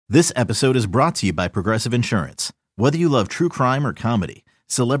This episode is brought to you by Progressive Insurance. Whether you love true crime or comedy,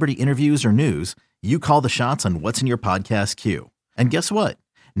 celebrity interviews or news, you call the shots on what's in your podcast queue. And guess what?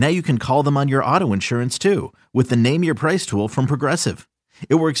 Now you can call them on your auto insurance too with the Name Your Price tool from Progressive.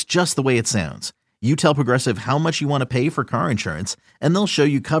 It works just the way it sounds. You tell Progressive how much you want to pay for car insurance, and they'll show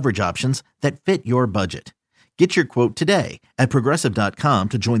you coverage options that fit your budget. Get your quote today at Progressive.com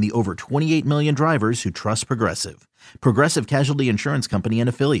to join the over 28 million drivers who trust Progressive. Progressive Casualty Insurance Company and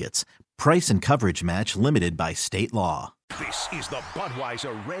Affiliates. Price and coverage match limited by state law. This is the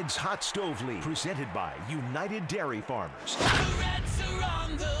Budweiser Reds Hot Stove League, presented by United Dairy Farmers. The Reds are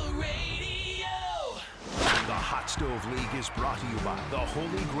on the radio. The Hot Stove League is brought to you by the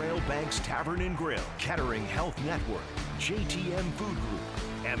Holy Grail Banks Tavern and Grill, Kettering Health Network, JTM Food Group,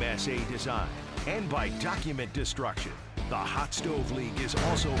 MSA Design, and by Document Destruction. The Hot Stove League is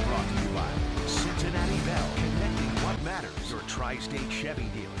also brought to you by Cincinnati Bell, connecting what matters. Your Tri-State Chevy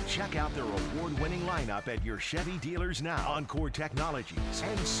dealer. Check out their award-winning lineup at your Chevy dealers now. Encore Technologies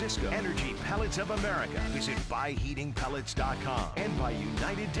and Cisco Energy Pellets of America. Visit buyheatingpellets.com. And by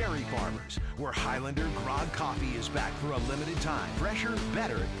United Dairy Farmers, where Highlander Grog Coffee is back for a limited time. Fresher,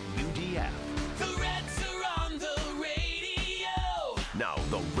 better, UDF. The Reds are on the radio. Now,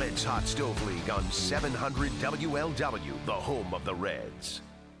 the Reds Hot Stove League on 700 WLW, the home of the Reds.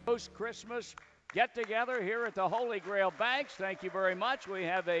 Post-Christmas get-together here at the Holy Grail Banks. Thank you very much. We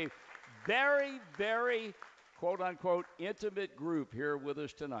have a very, very, quote-unquote, intimate group here with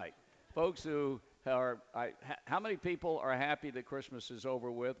us tonight. Folks who are, how many people are happy that Christmas is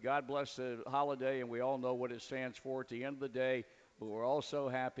over with? God bless the holiday, and we all know what it stands for at the end of the day, but we're also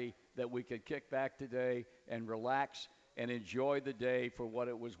happy that we could kick back today and relax and enjoy the day for what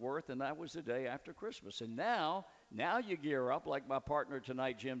it was worth, and that was the day after Christmas. And now you gear up, like my partner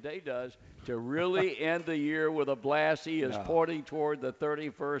tonight, Jim Day, does, to really end the year with a blast. He is pointing toward the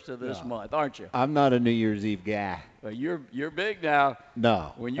 31st of this month, aren't you? I'm not a New Year's Eve guy. Well, you're big now.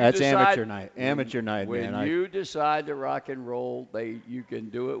 No, when you that's decide, amateur night. Amateur night, when man. When you decide to rock and roll, you can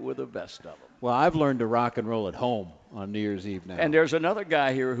do it with the best of them. Well, I've learned to rock and roll at home on New Year's Eve now. And there's another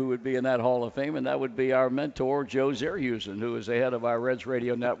guy here who would be in that Hall of Fame, and that would be our mentor, Joe Zerhusen, who is the head of our Reds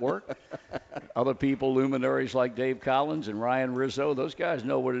Radio Network. Other people, luminaries like Dave Collins and Ryan Rizzo, those guys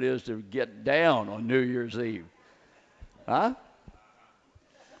know what it is to get down on New Year's Eve. Huh?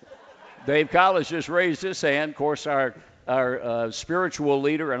 Dave Collins just raised his hand. Of course, our spiritual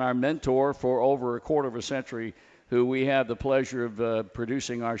leader and our mentor for over a quarter of a century, who we have the pleasure of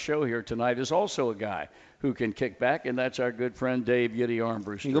producing our show here tonight, is also a guy who can kick back, and that's our good friend Dave Yiddy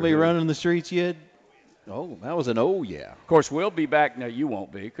Armbruster. You going to be running the streets yet? Oh, that was an oh, yeah. Of course, we'll be back. Now, you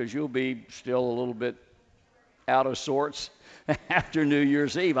won't be, because you'll be still a little bit out of sorts after New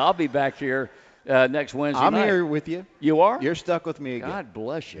Year's Eve. I'll be back here next Wednesday night. I'm here with you. You are? You're stuck with me again. God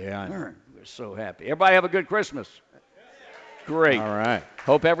bless you. Yeah, I know. We're so happy. Everybody have a good Christmas. Great. All right.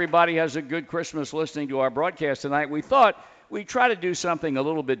 Hope everybody has a good Christmas listening to our broadcast tonight. We thought we'd try to do something a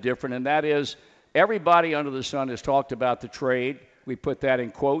little bit different, and that is everybody under the sun has talked about the trade. We put that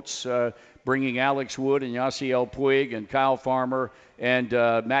in quotes, bringing Alex Wood and Yasiel Puig and Kyle Farmer and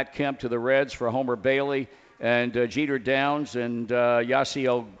Matt Kemp to the Reds for Homer Bailey and Jeter Downs and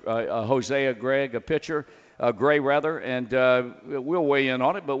Yasiel Hosea Gray, a pitcher, Gray rather, and we'll weigh in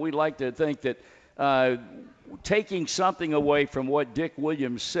on it, but we'd like to think that taking something away from what Dick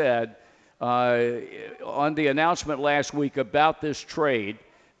Williams said on the announcement last week about this trade,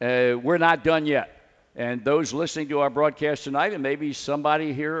 we're not done yet. And those listening to our broadcast tonight, and maybe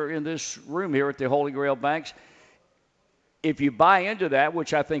somebody here in this room here at the Holy Grail Banks, if you buy into that,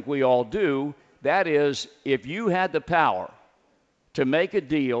 which I think we all do, that is, if you had the power to make a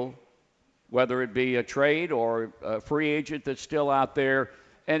deal, whether it be a trade or a free agent that's still out there,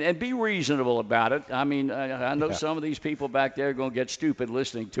 and be reasonable about it. I mean, I know some of these people back there are going to get stupid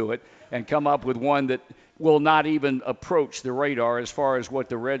listening to it and come up with one that will not even approach the radar as far as what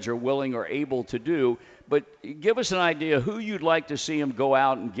the Reds are willing or able to do. But give us an idea who you'd like to see them go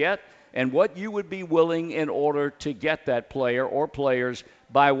out and get and what you would be willing in order to get that player or players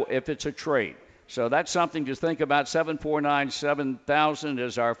by if it's a trade. So that's something to think about. 749-7000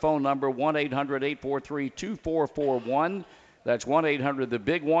 is our phone number, 1-800-843-2441. That's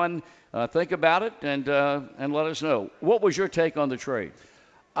 1-800-THE-BIG-1. Think about it and let us know. What was your take on the trade?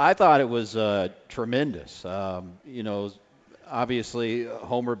 I thought it was tremendous. Obviously,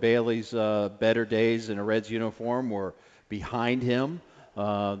 Homer Bailey's better days in a Reds uniform were behind him.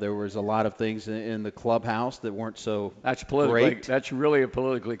 There was a lot of things in the clubhouse that weren't so great. That's really a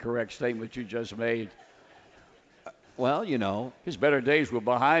politically correct statement you just made. Well, you know. His better days were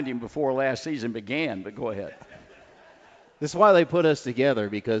behind him before last season began, but go ahead. This is why they put us together,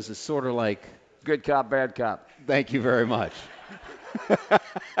 because it's sort of like, Good cop, bad cop. thank you very much.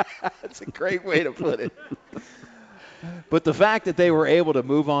 That's a great way to put it. But the fact that they were able to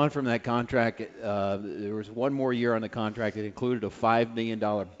move on from that contract, there was one more year on the contract that included a $5 million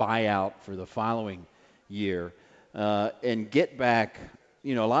buyout for the following year, and get back,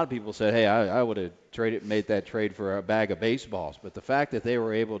 a lot of people said, hey, I would have made that trade for a bag of baseballs. But the fact that they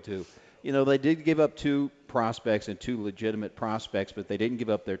were able to, they did give up 2 prospects and 2 legitimate prospects, but they didn't give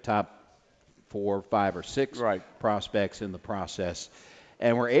up their top 4, 5, or 6 prospects in the process.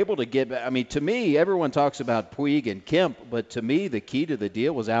 And we're able to get, to me, everyone talks about Puig and Kemp, but to me, the key to the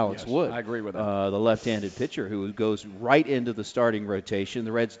deal was Alex Wood. I agree with that. The left-handed pitcher who goes right into the starting rotation.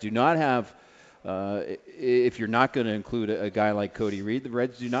 The Reds do not have, if you're not going to include a guy like Cody Reed, the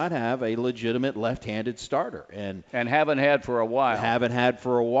Reds do not have a legitimate left-handed starter. And haven't had for a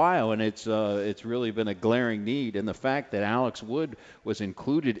while. And it's really been a glaring need. And the fact that Alex Wood was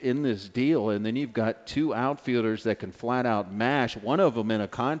included in this deal, and then you've got 2 outfielders that can flat out mash, one of them in a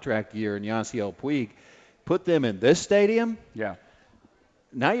contract year in Yasiel Puig, put them in this stadium. Yeah.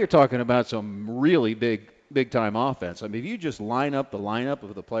 Now you're talking about some really big-time offense. If you just line up the lineup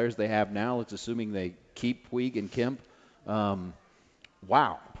of the players they have now, it's assuming they keep Puig and Kemp.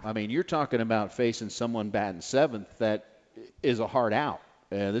 Wow. You're talking about facing someone batting 7th that is a hard out.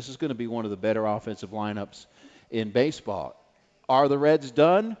 This is going to be one of the better offensive lineups in baseball. Are the Reds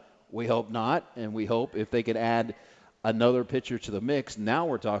done? We hope not, and we hope if they could add another pitcher to the mix, now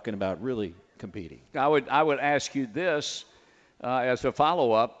we're talking about really competing. I would ask you this as a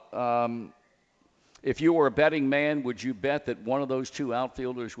follow-up. If you were a betting man, would you bet that one of those 2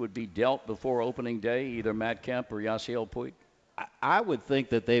 outfielders would be dealt before opening day, either Matt Kemp or Yasiel Puig? I would think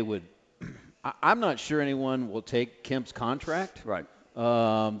that they would. I'm not sure anyone will take Kemp's contract. Right.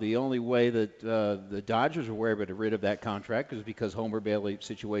 The only way that the Dodgers were able to get rid of that contract is because Homer Bailey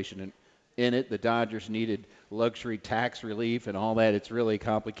situation in it. The Dodgers needed luxury tax relief and all that. It's really a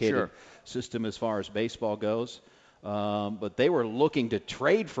complicated system as far as baseball goes. But they were looking to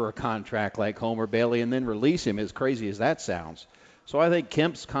trade for a contract like Homer Bailey and then release him, as crazy as that sounds. So I think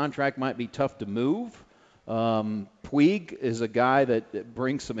Kemp's contract might be tough to move. Puig is a guy that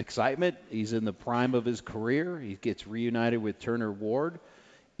brings some excitement. He's in the prime of his career. He gets reunited with Turner Ward.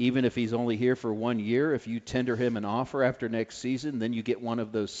 Even if he's only here for 1 year, if you tender him an offer after next season, then you get one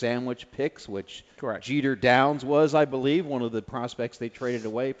of those sandwich picks, which Jeter Downs was, I believe, one of the prospects they traded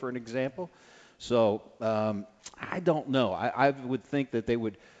away, for an example. So I don't know. I would think that they're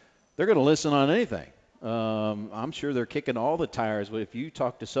going to listen on anything. I'm sure they're kicking all the tires. But if you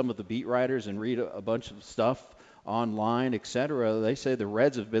talk to some of the beat writers and read a bunch of stuff online, et cetera, they say the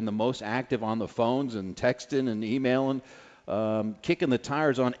Reds have been the most active on the phones and texting and emailing, kicking the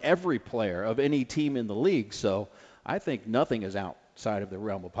tires on every player of any team in the league. So I think nothing is outside of the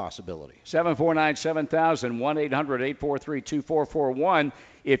realm of possibility. 749-7000, 1-800-843-2441.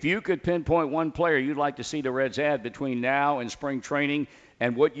 If you could pinpoint one player you'd like to see the Reds add between now and spring training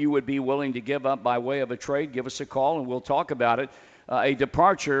and what you would be willing to give up by way of a trade, give us a call and we'll talk about it. A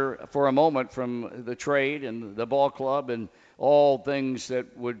departure for a moment from the trade and the ball club and all things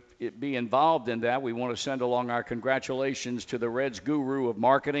that would be involved in that. We want to send along our congratulations to the Reds guru of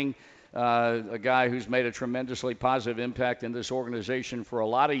marketing, a guy who's made a tremendously positive impact in this organization for a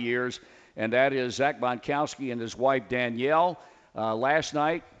lot of years, and that is Zach Bonkowski and his wife Danielle. Last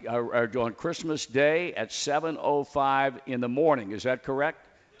night, on Christmas Day at 7:05 in the morning. Is that correct?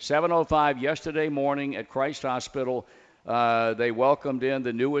 7:05 yesterday morning at Christ Hospital. They welcomed in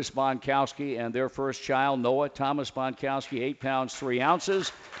the newest Bonkowski and their first child, Noah Thomas Bonkowski, 8 pounds, 3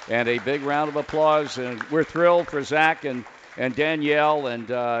 ounces. And a big round of applause. And we're thrilled for Zach and Danielle.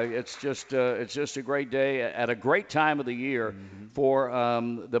 And it's just a great day at a great time of the year for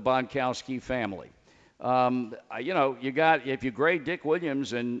the Bonkowski family. If you grade Dick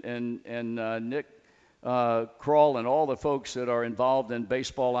Williams and Nick Kroll and all the folks that are involved in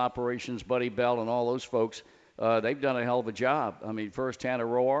baseball operations, Buddy Bell and all those folks, they've done a hell of a job. First Tanner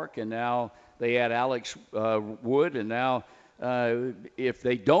Roark, and now they add Alex Wood, and now if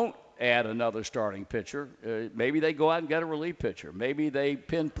they don't add another starting pitcher, maybe they go out and get a relief pitcher. Maybe they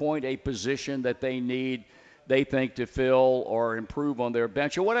pinpoint a position that they think to fill or improve on their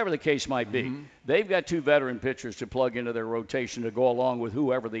bench, or whatever the case might be. They've got 2 veteran pitchers to plug into their rotation to go along with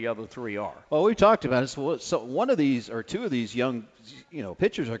whoever the other 3 are. Well, we talked about it. So one of these or 2 of these young,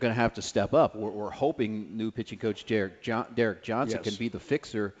 pitchers are going to have to step up. We're hoping new pitching coach Derek Johnson can be the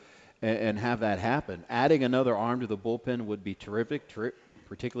fixer and have that happen. Adding another arm to the bullpen would be terrific,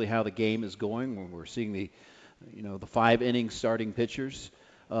 particularly how the game is going when we're seeing the 5 inning starting pitchers.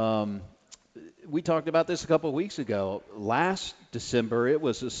 we talked about this a couple of weeks ago. Last December, it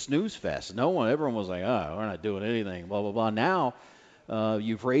was a snooze fest. Everyone was like, oh, we're not doing anything, blah, blah, blah. Now,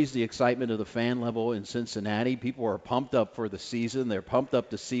 you've raised the excitement of the fan level in Cincinnati. People are pumped up for the season. They're pumped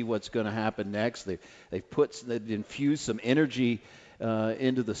up to see what's going to happen next. They've infused some energy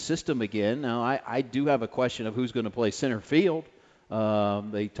into the system again. Now, I do have a question of who's going to play center field.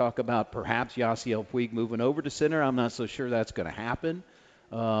 They talk about perhaps Yasiel Puig moving over to center. I'm not so sure that's going to happen.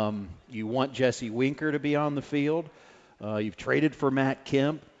 You want Jesse Winker to be on the field. You've traded for Matt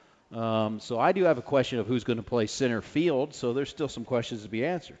Kemp. So I do have a question of who's going to play center field, so there's still some questions to be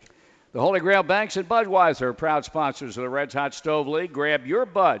answered. The Holy Grail Banks and Budweiser are proud sponsors of the Reds Hot Stove League. Grab your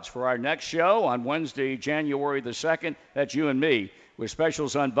buds for our next show on Wednesday, January the 2nd. That's you and me, with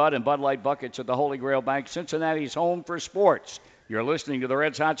specials on Bud and Bud Light buckets at the Holy Grail Bank, Cincinnati's home for sports. You're listening to the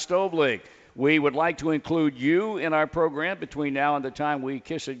Reds Hot Stove League. We would like to include you in our program between now and the time we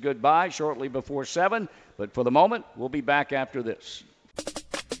kiss it goodbye, shortly before 7. But for the moment, we'll be back after this.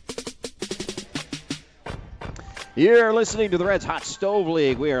 You're listening to the Reds Hot Stove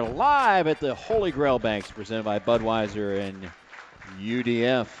League. We are live at the Holy Grail Banks, presented by Budweiser and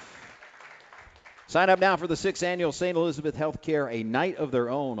UDF. Sign up now for the 6th Annual St. Elizabeth Healthcare, a night of their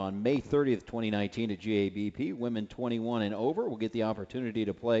own on May 30th, 2019 at GABP. Women 21 and over will get the opportunity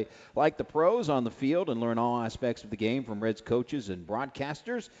to play like the pros on the field and learn all aspects of the game from Reds coaches and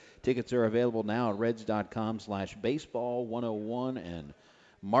broadcasters. Tickets are available now at reds.com/baseball101. And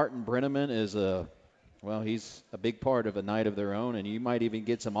Martin Brenneman is he's a big part of a night of their own, and you might even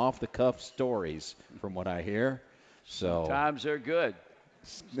get some off-the-cuff stories from what I hear. So Sometimes they're good.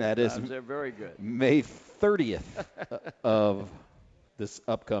 Sometimes they're very good. May 30th of this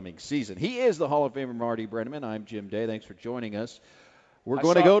upcoming season. He is the Hall of Famer Marty Brenneman. I'm Jim Day. Thanks for joining us. We're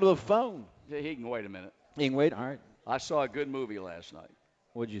going to go to the phone. He can wait a minute. He can wait? All right. I saw a good movie last night.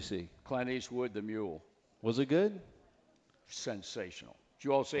 What'd you see? Clint Eastwood, The Mule. Was it good? Sensational. Did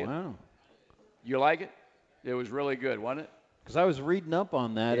you all see it? Wow. You like it? It was really good, wasn't it? Because I was reading up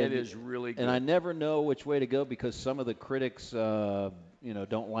on that. It is really good. And I never know which way to go because some of the critics, don't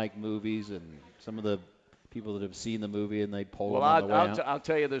like movies, and some of the people that have seen the movie and they pull them on the way out. I'll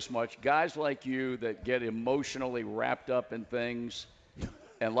tell you this much. Guys like you that get emotionally wrapped up in things,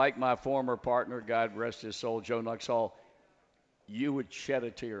 and like my former partner, God rest his soul, Joe Nuxhall, you would shed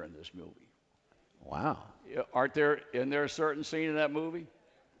a tear in this movie. Wow. Isn't there a certain scene in that movie?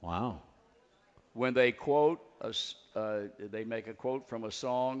 Wow. When they they make a quote from a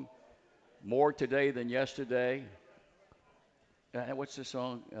song, "More today than yesterday." What's the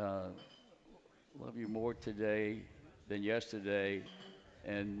song? Love you more today than yesterday,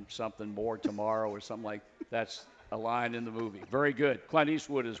 and something more tomorrow, or something like that's a line in the movie. Very good. Clint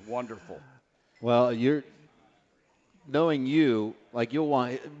Eastwood is wonderful. Well, knowing you, like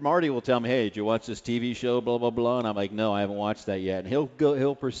Marty will tell me, hey, did you watch this TV show, blah, blah, blah, and I'm like, no, I haven't watched that yet. And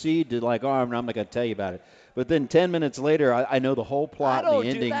he'll proceed to I'm not going to tell you about it. But then 10 minutes later, I know the whole plot and the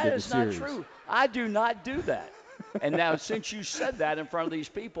ending to the series. Not true. I do not do that. And now, since you said that in front of these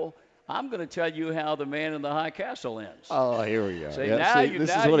people, I'm going to tell you how The Man in the High Castle ends. Oh, here we go.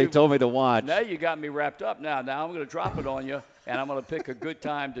 This is what he told me to watch. Now you got me wrapped up. Now I'm going to drop it on you, and I'm going to pick a good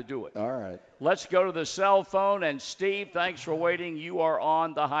time to do it. All right. Let's go to the cell phone. And, Steve, thanks for waiting. You are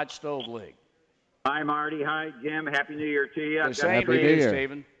on the Hot Stove League. Hi, Marty. Hi, Jim. Happy New Year to you. The same to you,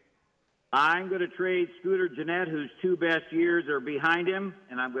 Stephen. I'm going to trade Scooter Gennett, whose 2 best years are behind him,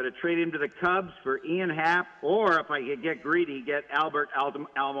 and I'm going to trade him to the Cubs for Ian Happ, or if I could get greedy, get Albert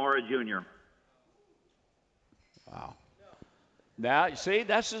Almora Jr. Wow. Now, you see,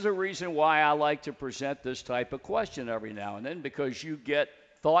 this is a reason why I like to present this type of question every now and then, because you get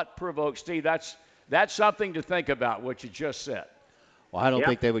thought-provoked. Steve, that's something to think about, what you just said. Well, I don't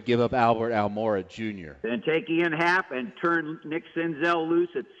think they would give up Albert Almora Jr. Then take Ian Happ and turn Nick Senzel loose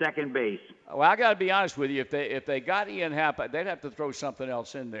at second base. Well, I got to be honest with you. If they got Ian Happ, they'd have to throw something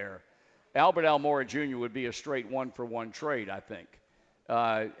else in there. Albert Almora Jr. would be a straight one-for-one trade, I think.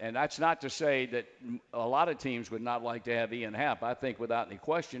 And that's not to say that a lot of teams would not like to have Ian Happ. I think without any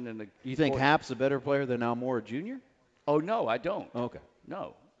question. You think Happ's a better player than Almora Jr.? Oh, no, I don't. Okay.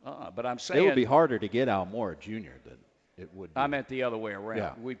 No. But I'm saying. It would be harder to get Almora Jr. than it would be. I meant the other way around.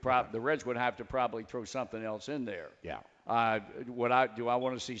 Yeah. The Reds would have to probably throw something else in there. Yeah. Do I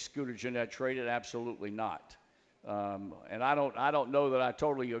want to see Scooter Gennett traded? Absolutely not. And I don't know that I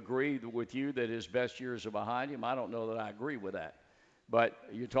totally agree with you that his best years are behind him. I don't know that I agree with that. But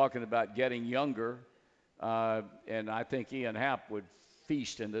you're talking about getting younger, and I think Ian Happ would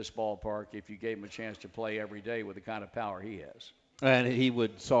feast in this ballpark if you gave him a chance to play every day with the kind of power he has. And he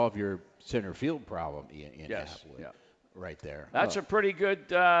would solve your center field problem, Ian Happ would. Yeah. Right there. That's a pretty good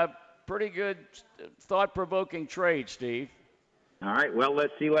pretty good, thought-provoking trade, Steve. All right, well,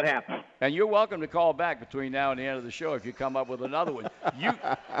 let's see what happens. And you're welcome to call back between now and the end of the show if you come up with another one.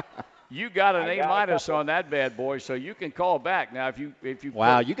 You got an A- on that bad boy, so you can call back now if you.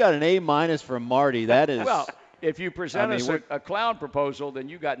 Wow, you got an A- from Marty. That is. Well, if you present us a clown proposal, then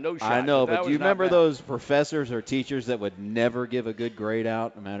you got no shot. I know, but do you remember bad. those professors or teachers that would never give a good grade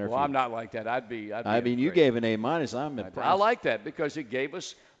out, no matter? Well, I'm not like that. I'd be you gave an A-. I'm impressed. I like that because it gave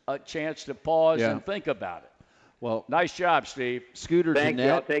us a chance to pause and think about it. Well, nice job, Steve. Scooter Thank Jeanette.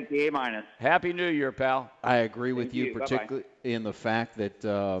 you. I'll take the A-. Happy New Year, pal. I agree with you, Bye-bye. particularly in the fact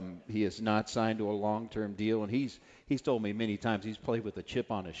that he is not signed to a long-term deal, and he's told me many times he's played with a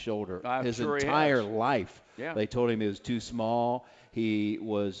chip on his shoulder his entire life. Yeah. They told him he was too small. He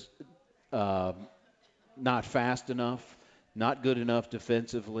was not fast enough, not good enough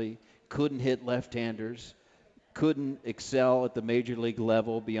defensively, couldn't hit left-handers, couldn't excel at the major league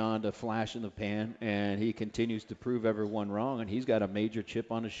level beyond a flash in the pan, and he continues to prove everyone wrong, and he's got a major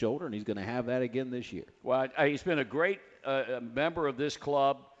chip on his shoulder, and he's going to have that again this year. Well, he's been a great member of this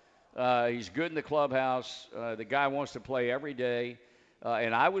club. He's good in the clubhouse. The guy wants to play every day.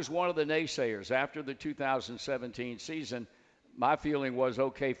 And I was one of the naysayers. After the 2017 season, my feeling was,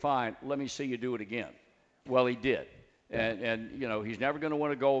 okay, fine, let me see you do it again. Well, he did. And you know, he's never going to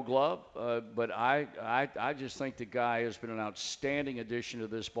win a Gold Glove, but I just think the guy has been an outstanding addition to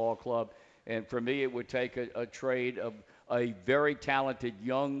this ball club. And for me, it would take a trade of a very talented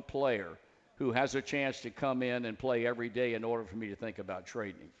young player who has a chance to come in and play every day in order for me to think about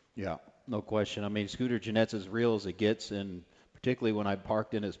trading him. Yeah, no question. I mean, Scooter Jeanette's as real as it gets, and particularly when I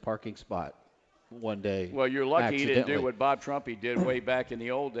parked in his parking spot one day. Well, you're lucky he didn't do what Bob Trumpy did way back in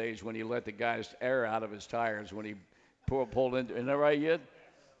the old days when he let the guys air out of his tires when he pulled in. Isn't that right, Yid?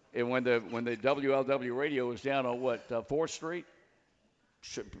 And when the WLW radio was down on 4th Street,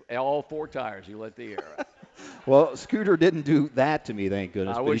 all 4 tires he let the air out. Well, Scooter didn't do that to me, thank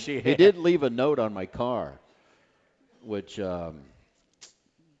goodness. I wish he had. He did leave a note on my car, which, well,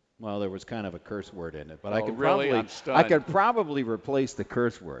 there was kind of a curse word in it. But I could probably replace the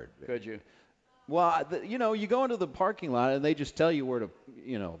curse word. Could you? Well, you go into the parking lot and they just tell you where to,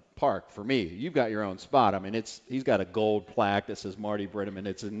 park. For me, you've got your own spot. I mean, he's got a gold plaque that says Marty Brenneman.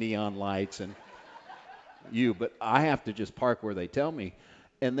 It's in neon lights and but I have to just park where they tell me.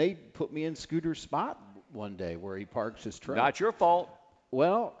 And they put me in Scooter's spot one day where he parks his truck. Not your fault.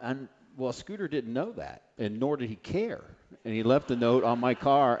 Well, Scooter didn't know that, and nor did he care. And he left a note on my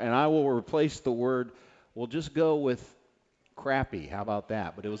car, and I will replace the word. We'll just go with crappy. How about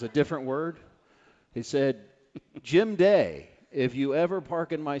that? But it was a different word. He said, Jim Day, if you ever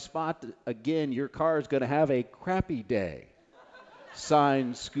park in my spot again, your car is going to have a crappy day.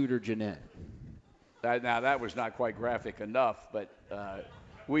 Signed, Scooter Jeanette. Now, that was not quite graphic enough, but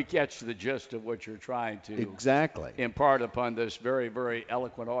we catch the gist of what you're trying to impart upon this very, very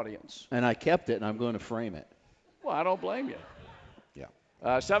eloquent audience. And I kept it, and I'm going to frame it. Well, I don't blame you. Yeah.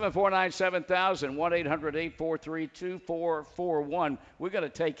 749-7000, 1-800-843-2441. We're going to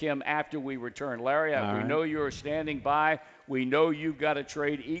take him after we return. Larry, we know you're standing by. We know you've got a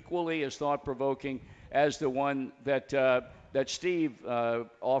trade equally as thought-provoking as the one that Steve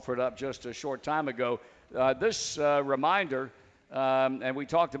offered up just a short time ago. This reminder, and we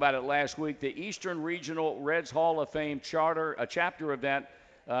talked about it last week, the Eastern Regional Reds Hall of Fame chapter event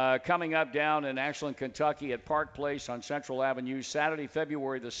coming up down in Ashland, Kentucky at Park Place on Central Avenue, Saturday,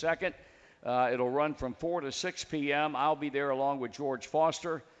 February the 2nd. It'll run from 4 to 6 p.m. I'll be there along with George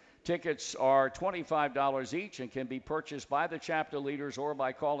Foster. Tickets are $25 each and can be purchased by the chapter leaders or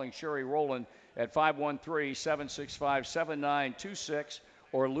by calling Sherry Rowland at 513-765-7926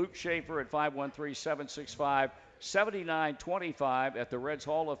 or Luke Schaefer at 513-765-7925 at the Reds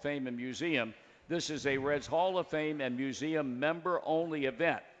Hall of Fame and Museum. This is a Reds Hall of Fame and Museum member-only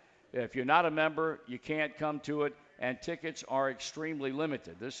event. If you're not a member, you can't come to it, and tickets are extremely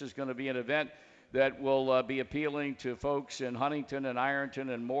limited. This is going to be an event that will be appealing to folks in Huntington and Ironton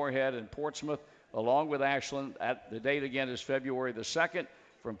and Moorhead and Portsmouth, along with Ashland. The date again is February the 2nd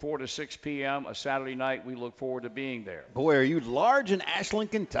from 4 to 6 p.m. a Saturday night. We look forward to being there. Boy, are you large in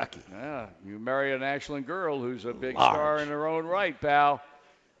Ashland, Kentucky. Yeah, you marry an Ashland girl who's a big star in her own right, pal.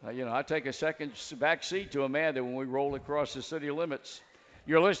 I take a second back seat to Amanda when we roll across the city limits.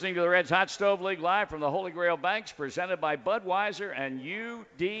 You're listening to the Reds Hot Stove League live from the Holy Grail Banks, presented by Budweiser and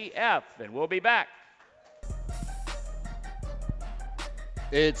UDF. And we'll be back.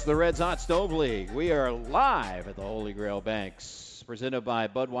 It's the Reds Hot Stove League. We are live at the Holy Grail Banks, presented by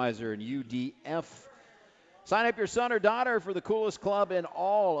Budweiser and UDF. Sign up your son or daughter for the coolest club in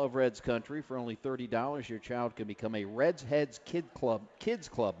all of Reds country. For only $30, your child can become a Reds Heads Kids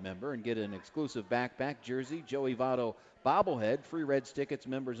Club member and get an exclusive backpack, jersey, Joey Votto bobblehead, free Reds tickets,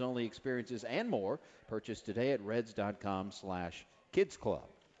 members only experiences, and more. Purchase today at reds.com/Kids Club.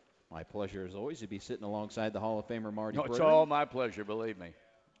 My pleasure, as always, to be sitting alongside the Hall of Famer Marty No, it's Brennan, all my pleasure, believe me.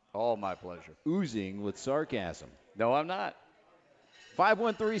 All my pleasure. oozing with sarcasm. No, I'm not.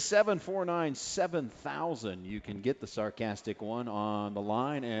 513-749-7000. You can get the sarcastic one on the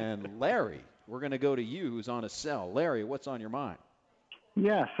line. And Larry, we're going to go to you, who's on a cell. Larry, what's on your mind?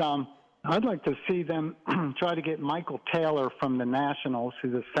 Yes, I'd like to see them try to get Michael Taylor from the Nationals,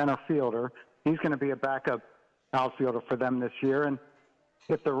 who's a center fielder. He's going to be a backup outfielder for them this year. And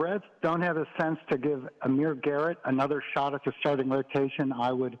if the Reds don't have a sense to give Amir Garrett another shot at the starting rotation,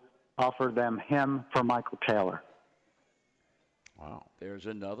 I would offer them him for Michael Taylor. Wow. There's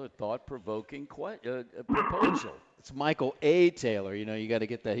another thought-provoking proposal. It's Michael A. Taylor. You know, you got to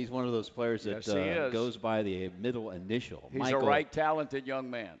get that. He's one of those players that Yes, he is. goes by the middle initial. He's Michael, a right talented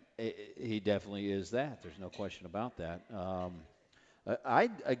young man. He definitely is that. There's no question about that. I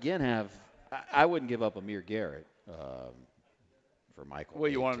wouldn't give up Amir Garrett for Michael.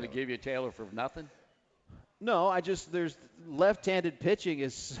 Well, you A. want him Taylor. to give you Taylor for nothing? No, there's left-handed pitching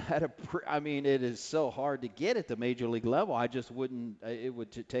is it is so hard to get at the major league level. I just wouldn't. It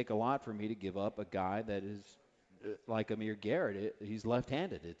would take a lot for me to give up a guy that is like Amir Garrett. He's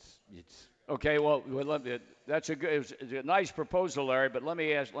left-handed. It's Okay, well, that's it's a nice proposal, Larry. But let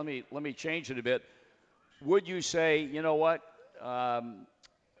me change it a bit. Would you say, you know what,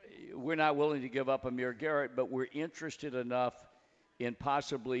 we're not willing to give up Amir Garrett, but we're interested enough in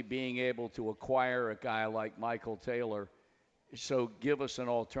possibly being able to acquire a guy like Michael Taylor, so give us an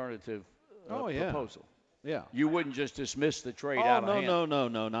alternative proposal. Yeah. You wouldn't just dismiss the trade Oh, out of no, hand. no,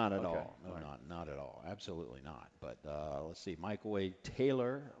 not at Okay. all. No, not at all. Absolutely not. But let's see. Michael A.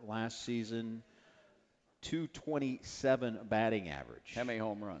 Taylor last season, 227 batting average. How many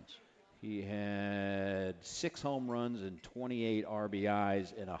home runs? He had 6 home runs and 28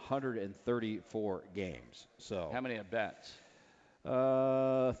 RBIs in 134 games. So How many at bats?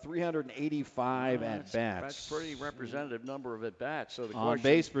 385 at bats. That's pretty representative number of at bats. So the On question,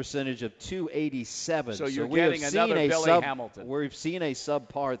 base percentage of 287. So you're we have getting seen another a Billy Hamilton. We've seen a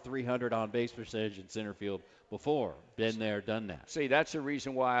subpar 300 on base percentage in center field before. Been there, done that. See, that's the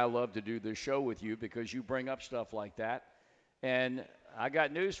reason why I love to do this show with you, because you bring up stuff like that. And I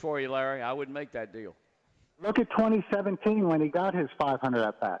got news for you, Larry. I wouldn't make that deal. Look at 2017 when he got his 500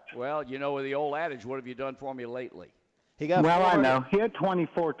 at-bats. Well, you know the old adage, what have you done for me lately? He got Well, I 400 know. He had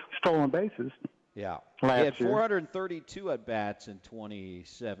 24 stolen bases. Yeah. Last He had year. 432 at bats in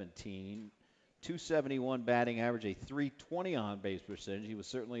 2017, 271 batting average, a 320 on base percentage. He was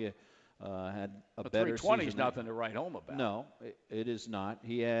certainly had a better 320 is season. nothing to write home about. No, it is not.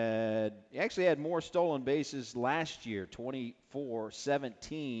 He actually had more stolen bases last year,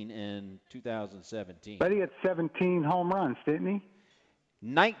 24-17 in 2017. But he had 17 home runs, didn't he?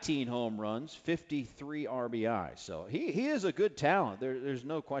 19 home runs, 53 RBI. So he is a good talent. There's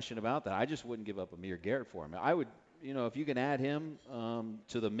no question about that. I just wouldn't give up Amir Garrett for him. I would, if you can add him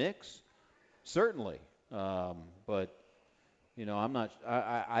to the mix, certainly. But, I'm not.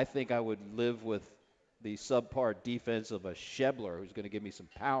 I think I would live with the subpar defense of a Schebler who's going to give me some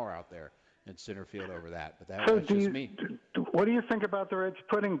power out there in center field over that. But that's just me. What do you think about the Reds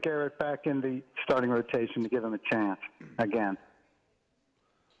putting Garrett back in the starting rotation to give him a chance again?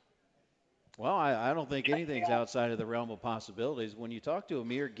 Well, I don't think anything's outside of the realm of possibilities. When you talk to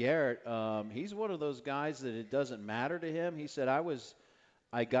Amir Garrett, he's one of those guys that it doesn't matter to him. He said,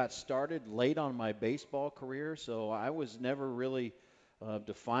 I got started late on my baseball career, so I was never really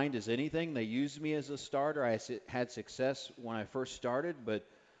defined as anything. They used me as a starter. I had success when I first started, but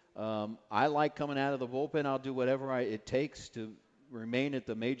I like coming out of the bullpen. I'll do whatever it takes to remain at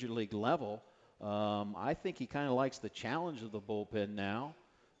the major league level. I think he kind of likes the challenge of the bullpen now.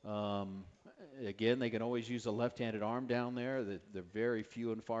 Again, they can always use a left-handed arm down there. They're very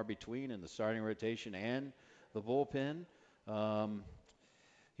few and far between in the starting rotation and the bullpen. I'm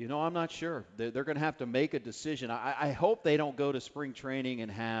not sure. They're going to have to make a decision. I hope they don't go to spring training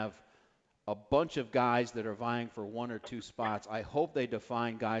and have a bunch of guys that are vying for 1 or 2 spots. I hope they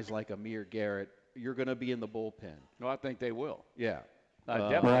define guys like Amir Garrett. You're going to be in the bullpen. No, I think they will. Yeah.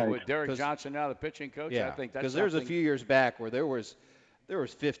 Definitely. Right. With Derek Johnson now the pitching coach, Yeah, I think that's because there's a something- few years back where there was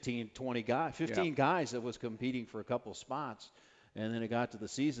 15 guys that was competing for a couple spots, and then it got to the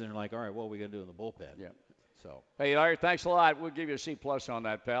season and like, all right, what are we going to do in the bullpen? Yeah. So. Hey, Larry, thanks a lot. We'll give you a C+ on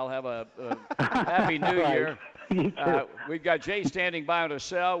that, pal. Have a happy New Year. We've got Jay standing by on a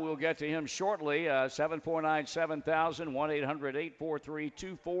cell. We'll get to him shortly. 749-7000,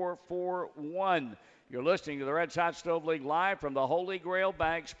 1-800-843-2441. You're listening to the Reds Hot Stove League live from the Holy Grail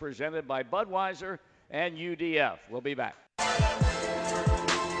Banks, presented by Budweiser and UDF. We'll be back.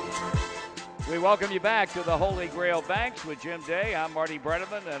 We welcome you back to the Holy Grail Banks with Jim Day. I'm Marty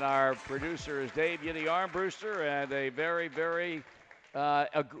Brenneman, and our producer is Dave Yitty Armbruster, and a very, very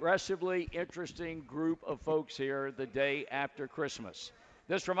aggressively interesting group of folks here the day after Christmas.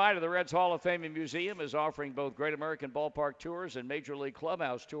 This reminder, the Reds Hall of Fame and Museum is offering both Great American Ballpark tours and Major League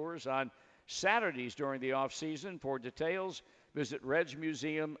Clubhouse tours on Saturdays during the off-season. For details, visit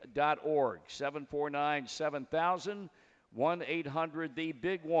redsmuseum.org, 749-7000.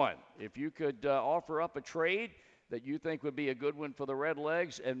 1-800-THE-BIG-1. If you could offer up a trade that you think would be a good one for the Red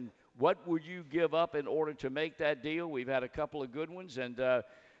Legs, and what would you give up in order to make that deal? We've had a couple of good ones, and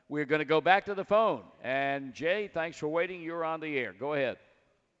we're going to go back to the phone. And, Jay, thanks for waiting. You're on the air. Go ahead.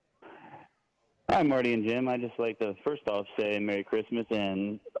 Hi, Marty and Jim. I'd just like to first off say Merry Christmas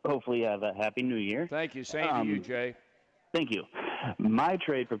and hopefully have a Happy New Year. Thank you. Same to you, Jay. Thank you. My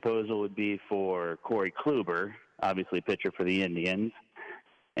trade proposal would be for Corey Kluber, obviously pitcher for the Indians,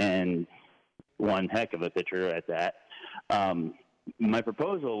 and one heck of a pitcher at that. My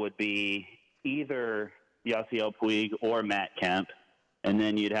proposal would be either Yasiel Puig or Matt Kemp, and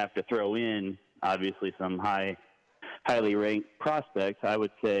then you'd have to throw in, obviously, some highly ranked prospects. I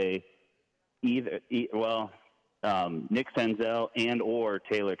would say Nick Senzel and or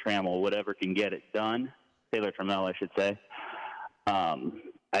Taylor Trammell, whatever can get it done. Taylor Trammell, I should say.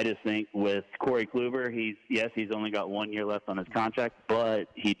 I just think with Corey Kluber, he's only got 1 year left on his contract, but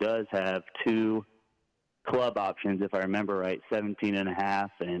he does have two club options, if I remember right, 17.5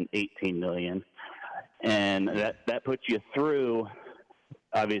 and 18 million. And that puts you through,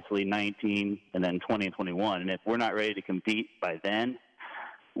 obviously, 19 and then 20 and 21. And if we're not ready to compete by then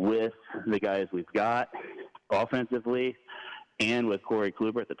with the guys we've got offensively and with Corey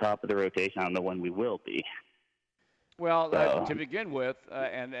Kluber at the top of the rotation, I don't know when we will be. Well, to begin with,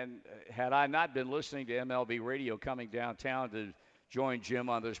 and had I not been listening to MLB Radio coming downtown to join Jim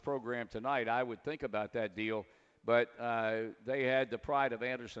on this program tonight, I would think about that deal. But they had the pride of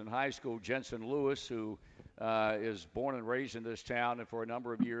Anderson High School, Jensen Lewis, who is born and raised in this town and for a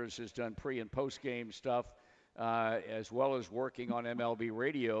number of years has done pre- and post-game stuff, as well as working on MLB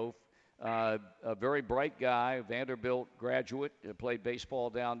Radio. A very bright guy, Vanderbilt graduate, played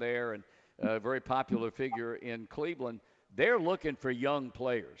baseball down there, and a very popular figure in Cleveland. They're looking for young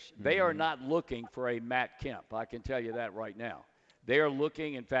players. They are not looking for a Matt Kemp. I can tell you that right now. They are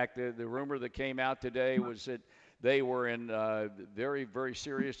looking, in fact, the rumor that came out today was that they were in very, very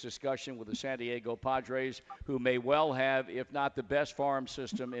serious discussion with the San Diego Padres, who may well have, if not the best farm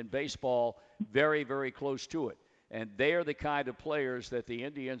system in baseball, very, very close to it. And they are the kind of players that the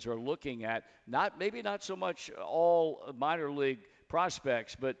Indians are looking at, maybe not so much all minor league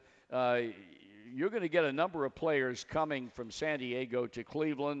prospects, but you're going to get a number of players coming from San Diego to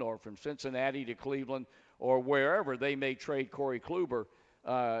Cleveland or from Cincinnati to Cleveland or wherever they may trade Corey Kluber.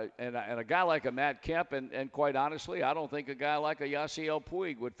 And a guy like a Matt Kemp, and quite honestly, I don't think a guy like a Yasiel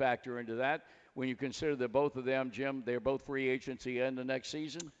Puig would factor into that when you consider that both of them, Jim, they're both free agents at the end of next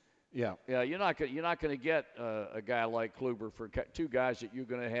season. Yeah, you're not going to get a guy like Kluber for two guys that you're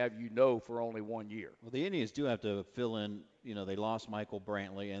going to have, for only 1 year. Well, the Indians do have to fill in. They lost Michael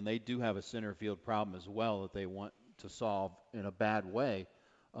Brantley, and they do have a center field problem as well that they want to solve in a bad way.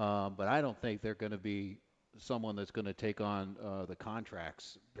 But I don't think they're going to be someone that's going to take on the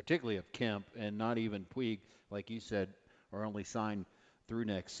contracts, particularly of Kemp, and not even Puig, like you said, are only signed through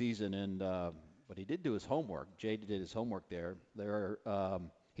next season. And but he did do his homework. Jay did his homework there.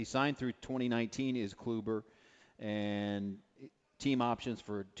 He signed through 2019 is Kluber, and team options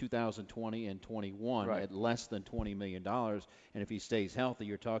for 2020 and 21 at less than $20 million. And if he stays healthy,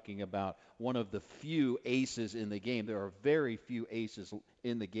 you're talking about one of the few aces in the game. There are very few aces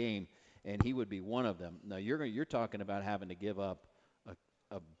in the game, and he would be one of them. Now, you're talking about having to give up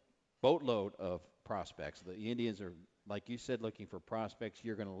a boatload of prospects. The Indians are, like you said, looking for prospects.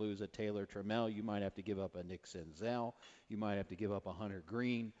 You're going to lose a Taylor Trammell. You might have to give up a Nick Senzel. You might have to give up a Hunter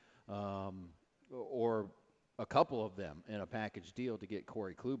Green, or a couple of them in a package deal to get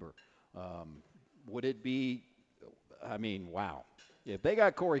Corey Kluber. Would it be? I mean, wow. If they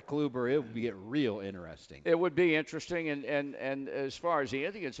got Corey Kluber, it would get real interesting. It would be interesting, and as far as the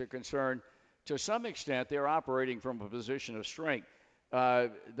Indians are concerned, to some extent, they're operating from a position of strength.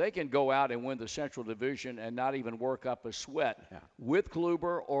 they can go out and win the Central Division and not even work up a sweat with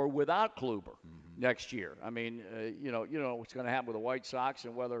Kluber or without Kluber next year. I mean, you know what's going to happen with the White Sox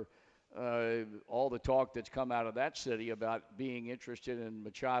and whether all the talk that's come out of that city about being interested in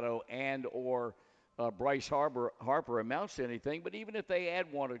Machado and or Bryce Harper amounts to anything. But even if they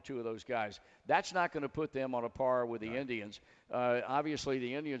add one or two of those guys, that's not going to put them on a par with the Indians. Obviously,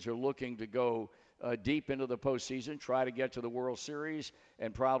 the Indians are looking to go deep into the postseason, try to get to the World Series,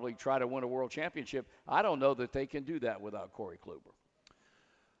 and probably try to win a World Championship. I don't know that they can do that without Corey Kluber.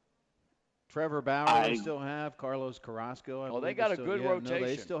 Trevor Bauer they still have, Carlos Carrasco. They got a good rotation. No,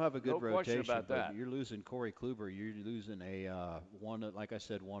 they still have a good rotation. No question about that. You're losing Corey Kluber. You're losing like I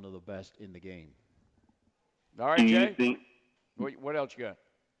said, one of the best in the game. All right, Jay. What else you got?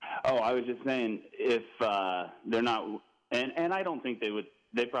 Oh, I was just saying if they're not, and I don't think they would.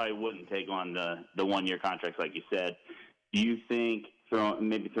 They probably wouldn't take on the 1-year contracts like you said. Do you think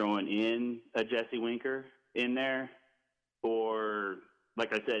throwing in a Jesse Winker in there, or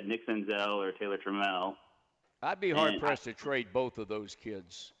like I said, Nick Senzel or Taylor Trammell? I'd be hard pressed to trade both of those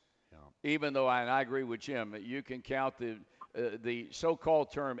kids. Yeah. Even though I agree with Jim, you can count the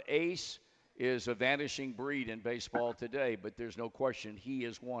so-called term ace is a vanishing breed in baseball today, but there's no question he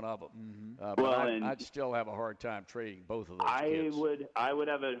is one of them. But I'd still have a hard time trading both of those kids. I would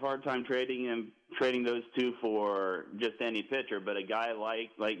have a hard time trading those two for just any pitcher, but a guy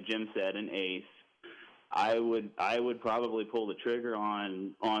like Jim said, an ace, I would probably pull the trigger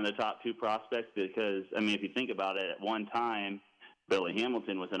on the top two prospects because, I mean, if you think about it, at one time, Billy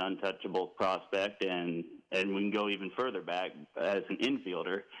Hamilton was an untouchable prospect, and we can go even further back as an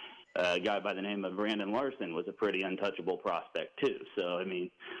infielder. A guy by the name of Brandon Larson was a pretty untouchable prospect too. So I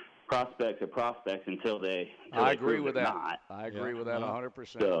mean, prospects are prospects until they. I agree with that. I agree with that 100%.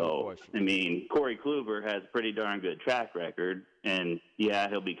 So no question. I mean, Corey Kluber has a pretty darn good track record, and yeah,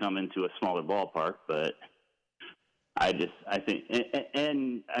 he'll be coming to a smaller ballpark, but I think,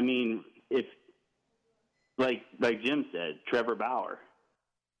 and I mean, if like Jim said, Trevor Bauer.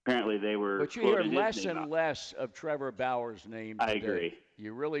 Apparently they were. But you hear less and less of Trevor Bauer's name today. I agree.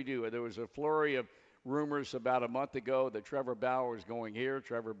 You really do. There was a flurry of rumors about a month ago that Trevor Bauer was going here,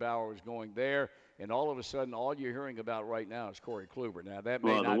 Trevor Bauer was going there, and all of a sudden all you're hearing about right now is Corey Kluber. Now, that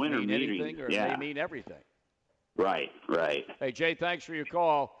may not mean anything or it may mean everything. Right. Hey, Jay, thanks for your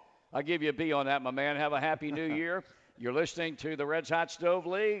call. I'll give you a B on that, my man. Have a happy new year. You're listening to the Reds Hot Stove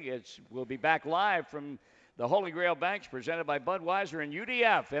League. We'll be back live from the Holy Grail Banks, presented by Budweiser and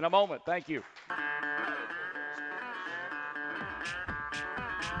UDF in a moment. Thank you.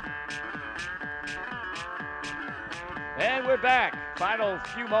 And we're back. Final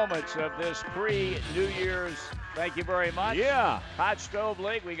few moments of this pre-New Year's. Thank you very much. Yeah. Hot Stove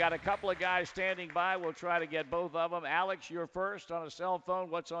League. We got a couple of guys standing by. We'll try to get both of them. Alex, you're first on a cell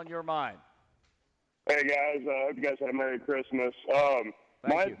phone. What's on your mind? Hey, guys. I hope you guys had a Merry Christmas.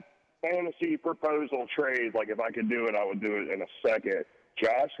 Thank you. Fantasy proposal trade, like if I could do it, I would do it in a second.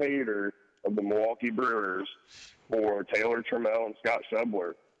 Josh Hader of the Milwaukee Brewers for Taylor Trammell and Scott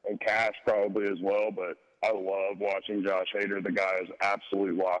Schebler, and Cash probably as well, but I love watching Josh Hader. The guy is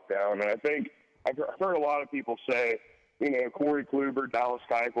absolute lockdown. And I think I've heard a lot of people say, Corey Kluber, Dallas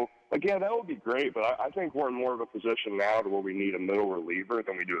Keuchel. Like, yeah, that would be great, but I think we're in more of a position now to where we need a middle reliever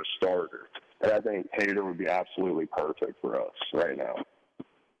than we do a starter. And I think Hader would be absolutely perfect for us right now.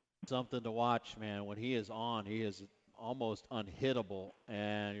 Something to watch, man. When he is on, he is almost unhittable.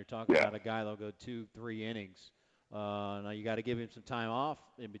 And you're talking about a guy that'll go 2-3 innings. Now you got to give him some time off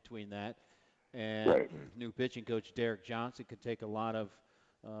in between that. And new pitching coach Derek Johnson could take a lot of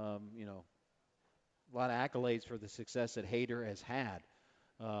accolades for the success that Hader has had.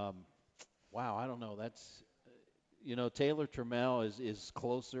 Wow, I don't know. That's, Taylor Trammell is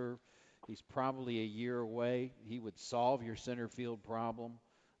closer. He's probably a year away. He would solve your center field problem.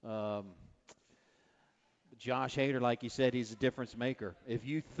 Josh Hader, like you said, he's a difference maker. If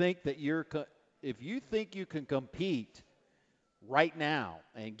you think that you can compete right now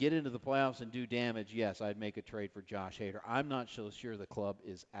and get into the playoffs and do damage, yes, I'd make a trade for Josh Hader. I'm not so sure the club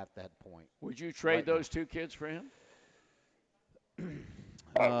is at that point. Would you trade those two kids for him?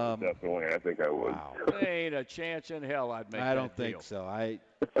 Definitely, I think I would. Wow. There ain't a chance in hell I'd make that I don't deal. think so.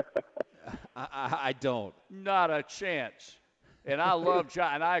 I don't. Not a chance. And I love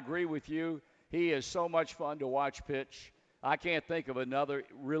John, and I agree with you. He is so much fun to watch pitch. I can't think of another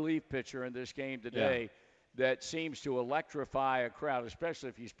relief pitcher in this game today that seems to electrify a crowd, especially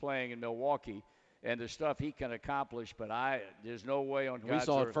if he's playing in Milwaukee and the stuff he can accomplish. But there's no way on God's earth. We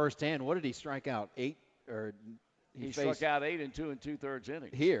saw it firsthand. What did he strike out? 8 or he struck out 8 in 2 2/3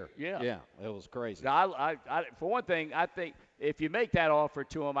 innings. Here. Yeah, it was crazy. Now, I for one thing, I think if you make that offer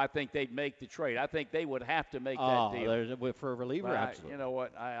to them, I think they'd make the trade. I think they would have to make that deal. For a reliever, absolutely. You know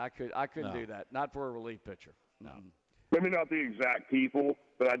what? I couldn't do that. Not for a relief pitcher. No. Maybe not the exact people,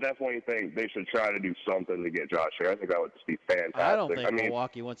 but I definitely think they should try to do something to get Josh Hader. I think that would just be fantastic. I don't think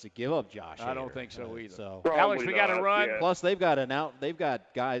Milwaukee wants to give up Josh Hader. I don't think so either. So Alex, we got to run. Yeah. Plus, they've got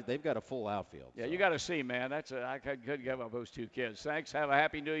a full outfield. Yeah, you got to see, man. I couldn't give up those two kids. Thanks. Have a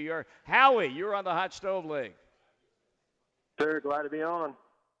happy New Year. Howie, you're on the Hot Stove League. Sir, glad to be on.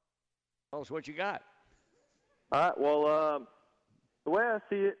 Tell us what you got. All right. Well, the way I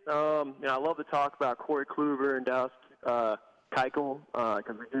see it, I love to talk about Corey Kluber and Dallas Keuchel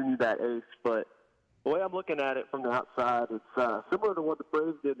because we do need that ace. But the way I'm looking at it from the outside, it's similar to what the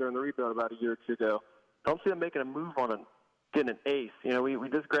Braves did during the rebuild about a year or two ago. I don't see them making a move on getting an ace. We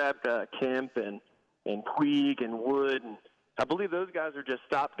just grabbed Kemp and Puig and Wood, and I believe those guys are just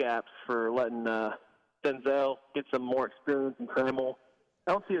stopgaps for letting Senzel get some more experience in Trammell.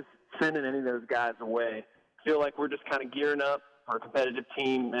 I don't see us sending any of those guys away. I feel like we're just kind of gearing up for a competitive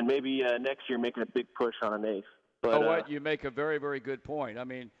team and maybe next year making a big push on an ace. But, you make a very, very good point. I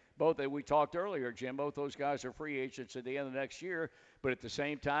mean, we talked earlier, Jim, both those guys are free agents at the end of next year, but at the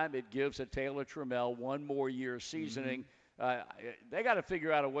same time, it gives a Taylor Trammell one more year seasoning. They got to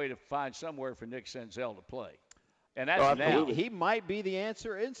figure out a way to find somewhere for Nick Senzel to play. And that's now. He might be the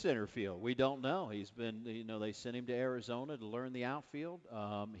answer in center field. We don't know. He's been, they sent him to Arizona to learn the outfield.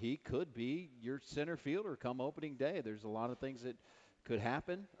 He could be your center fielder come opening day. There's a lot of things that could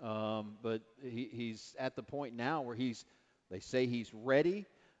happen, but he's at the point now where they say he's ready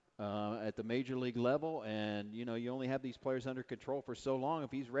at the major league level, and you only have these players under control for so long.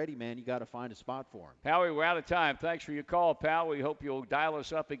 If he's ready, man, you got to find a spot for him. Howie, we're out of time. Thanks for your call, pal. We hope you'll dial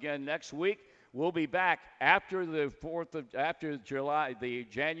us up again next week. We'll be back after July, the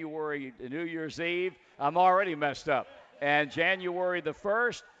January New Year's Eve. I'm already messed up. And January the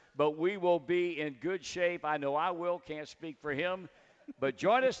 1st, but we will be in good shape. I know I will. Can't speak for him. But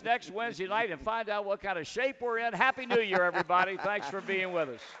join us next Wednesday night and find out what kind of shape we're in. Happy New Year, everybody. Thanks for being with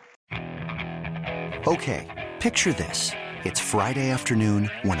us. Okay, picture this. It's Friday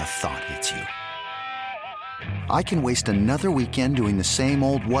afternoon when a thought hits you. I can waste another weekend doing the same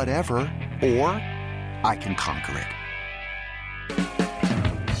old whatever, or I can conquer it.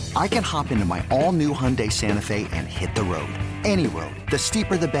 I can hop into my all-new Hyundai Santa Fe and hit the road. Any road. The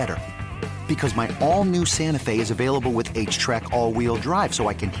steeper, the better. Because my all-new Santa Fe is available with H-Track all-wheel drive, so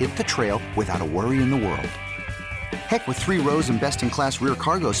I can hit the trail without a worry in the world. Heck, with 3 rows and best-in-class rear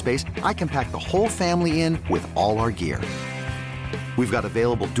cargo space, I can pack the whole family in with all our gear. We've got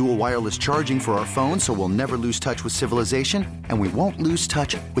available dual wireless charging for our phones, so we'll never lose touch with civilization, and we won't lose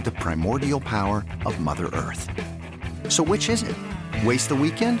touch with the primordial power of Mother Earth. So which is it? Waste the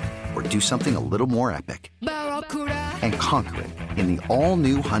weekend or do something a little more epic? And conquer it in the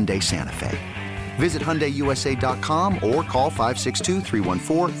all-new Hyundai Santa Fe. Visit HyundaiUSA.com or call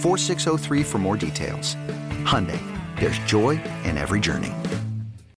 562-314-4603 for more details. Hyundai, there's joy in every journey.